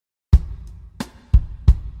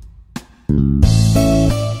Hi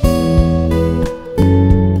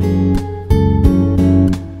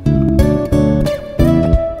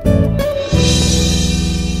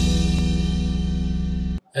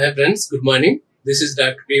friends, good morning. This is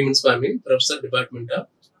Dr. Munaswamy, Professor Department of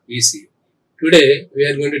VCU. Today we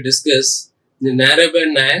are going to discuss the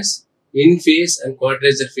narrowband noise, in-phase and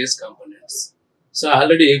quadrature phase components. So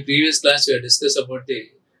already in previous class we have discussed about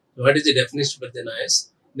what is the definition for the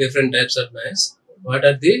noise, different types of noise, what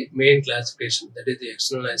are the main classification, that is the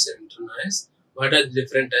external noise and internal noise, what are the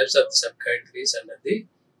different types of the subcategories under the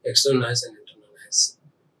external noise and internal noise.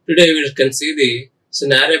 Today we can see the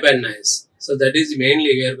narrowband noise. So that is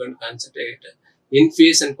mainly we are going to concentrate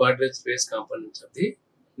in-phase and quadrature phase components of the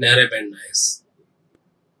narrowband noise.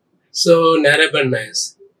 So narrowband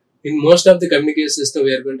noise. In most of the communication system,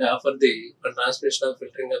 we are going to offer the transmission or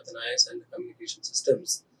filtering of the noise and the communication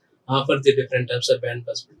systems offer the different types of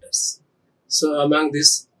bandpass filters. So among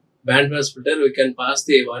this bandpass filter, we can pass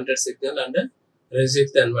the wanted signal and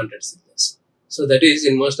reject the unwanted signals. So that is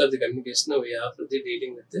in most of the communication we offer the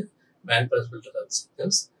dealing with the bandpass filter of the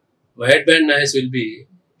signals. Wideband noise will be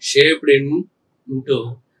shaped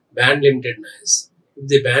into band limited noise. If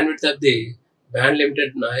the bandwidth of the band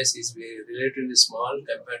limited noise is relatively small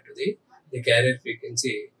compared to the carrier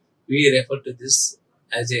frequency, we refer to this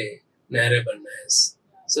as a narrowband noise.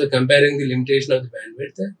 So comparing the limitation of the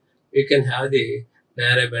bandwidth, we can have the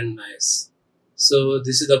narrowband noise. So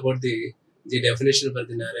this is about the definition for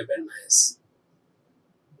the narrowband noise.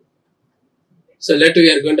 So we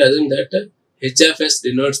are going to assume that H of S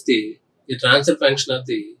denotes the transfer function of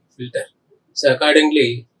the filter. So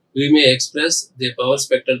accordingly, we may express the power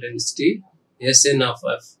spectral density Sn of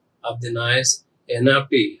F of the noise N of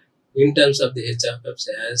T in terms of the H of F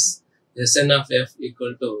as Sn of F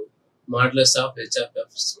equal to modulus of H of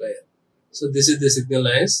F square. So this is the signal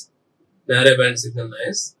noise, narrowband signal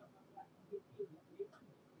noise.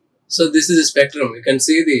 So this is the spectrum. You can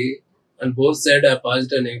see on both sides, a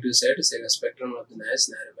positive and negative side, is a spectrum of the noise,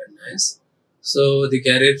 narrowband noise. So the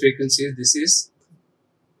carrier frequency, this is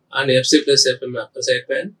on Fc plus Fm upper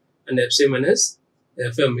sideband and Fc minus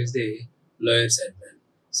Fm is the lower sideband.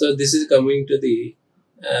 So this is coming to the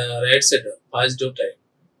right side, positive type.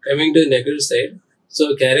 Coming to the negative side,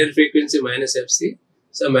 so carrier frequency minus Fc.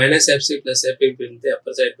 So minus Fc plus Fm is the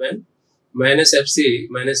upper sideband. Minus Fc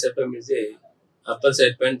minus Fm is the upper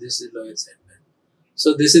sideband. This is lower sideband.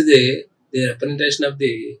 So this is the representation of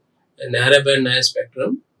the narrowband noise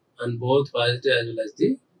spectrum on both positive as well as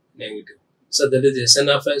the negative. So that is the Sn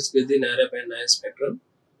of S with the narrowband noise spectrum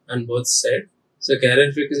on both sides. So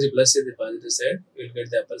carrier frequency plus is the positive side. We will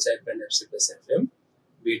get the upper sideband Fc plus Fm,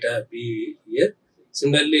 beta B here.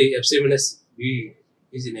 Similarly, Fc minus B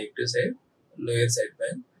is the negative side, lower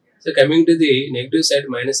sideband. So coming to the negative side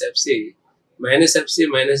minus Fc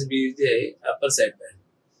minus B is the upper sideband.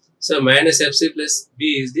 So minus Fc plus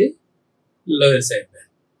B is the lower sideband.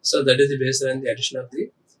 So that is based on the addition of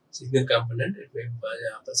the signal component. It may be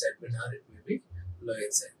upper sideband or it may be lower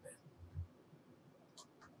sideband.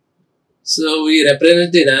 So we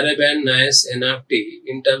represent the narrowband noise N of T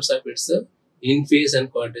in terms of its in-phase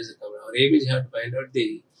and quadrature component. Our aim is you have to find out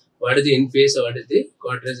what is the in-phase or what is the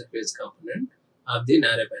quadrature phase component of the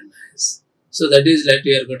narrowband noise. So that is that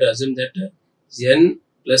we are going to assume that N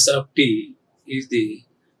plus of T is the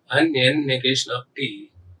and N negation of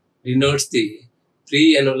T denotes the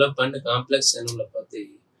free envelope and complex envelope of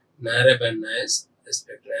the narrowband noise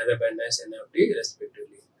N of T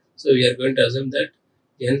respectively. So we are going to assume that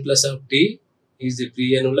N plus of T is the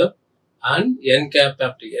free envelope and N cap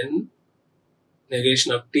of T, N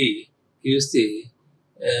negation of T is the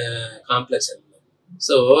complex envelope.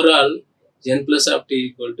 So overall N plus of T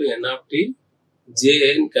equal to N of T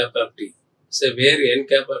J N cap of T. So where N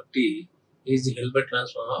cap of T is the Hilbert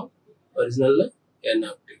transform of original N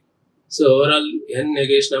of T. So overall N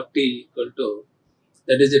negation of T equal to,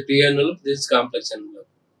 that is the free envelope, this is complex envelope.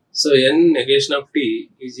 So N negation of T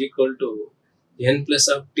is equal to N plus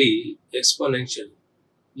of T exponential,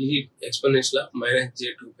 exponential of minus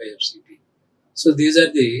J2 pi FCT. So these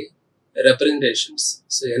are the representations.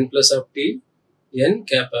 So N plus of T, N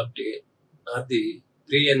cap of T are the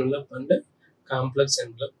free envelope and the complex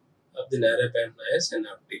envelope of the narrowband noise N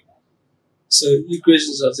of T. So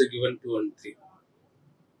equations also given 2 and 3.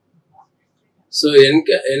 So N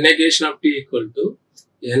negation of T equal to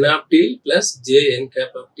N of T plus J N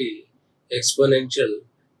cap of T exponential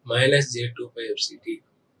minus J2 pi FCT.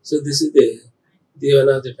 So this is the one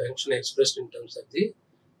of the function expressed in terms of the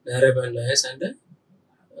narrowband noise and the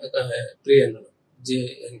pre-envelope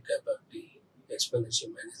J N cap of T exponential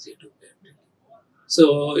minus J2 pi FCT.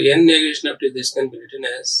 So N negation of T, this can be written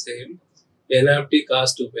as same n of t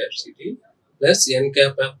cos 2 pi ft plus n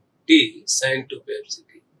cap of t sin 2 pi ft.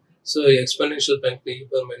 So exponential function e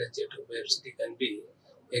power minus j 2 pi ft can be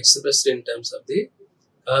expressed in terms of the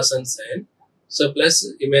cos and sin. So plus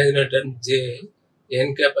imaginary term j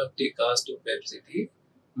n cap of t cos 2 pi ft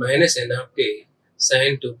minus n of t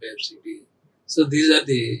sin 2 pi ft. So these are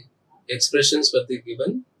the expressions for the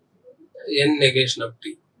given n negation of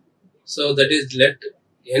t. So that is let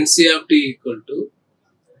nc of t equal to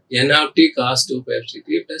n of t cos 2 pi ft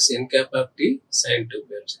plus n cap of t sin 2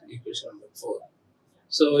 pi ft, equation number 4.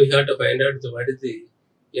 So we have to find out what is the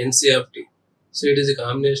nc of t. So it is a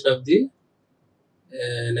combination of the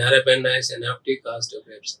narrowband noise n of t cos 2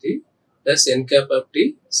 pi ft plus n cap of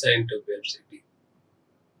t sin 2 pi ft.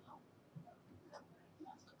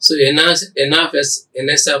 So ns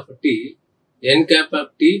of t n cap of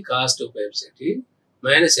t cos 2 pi ft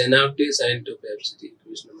minus n of t sin 2 pi ft,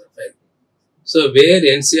 equation number 5. So where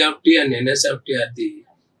nc of t and ns of t are the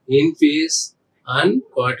in phase and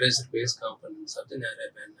quadrature phase components of the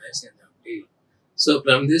narrowband noise n of t. So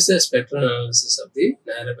from this spectral analysis of the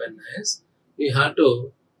narrowband noise, we have to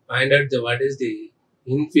find out what is the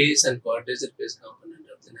in phase and quadrature phase component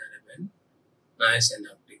of the narrowband noise n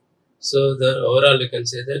of t. So the overall you can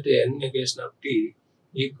say that n negation of t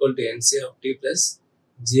equal to nc of t plus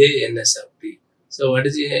j ns of t. So what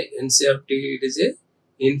is the nc of t? It is a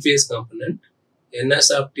in phase component. ns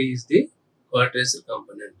of t is the quadrature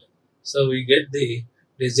component. So we get the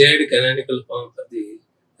desired canonical form for the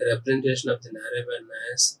representation of the narrowband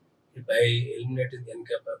noise by eliminating the n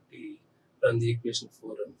cap of t from the equation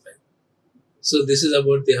 4 and 5. So this is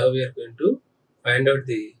about the how we are going to find out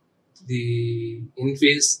the in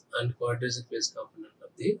phase and quadrature phase component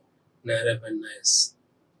of the narrowband noise.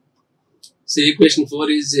 So equation 4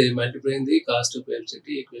 is multiplying the cos 2 pi ft,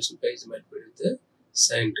 equation 5 is multiplied with the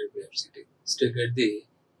sin 2 pi ft to get the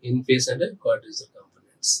in phase and quadrature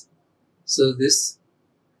components. So this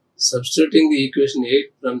substituting the equation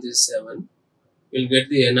 8 from this 7 will get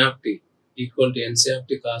the n of t equal to nc of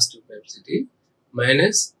t cos 2 pi ft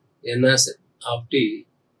minus ns of t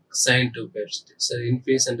sin 2 pi ft. So in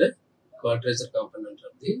phase and quadrature component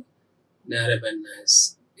of the narrowband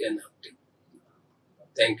noise n of t.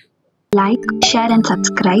 Thank you. Like, share and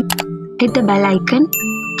subscribe. Hit the bell icon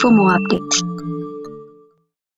for more updates.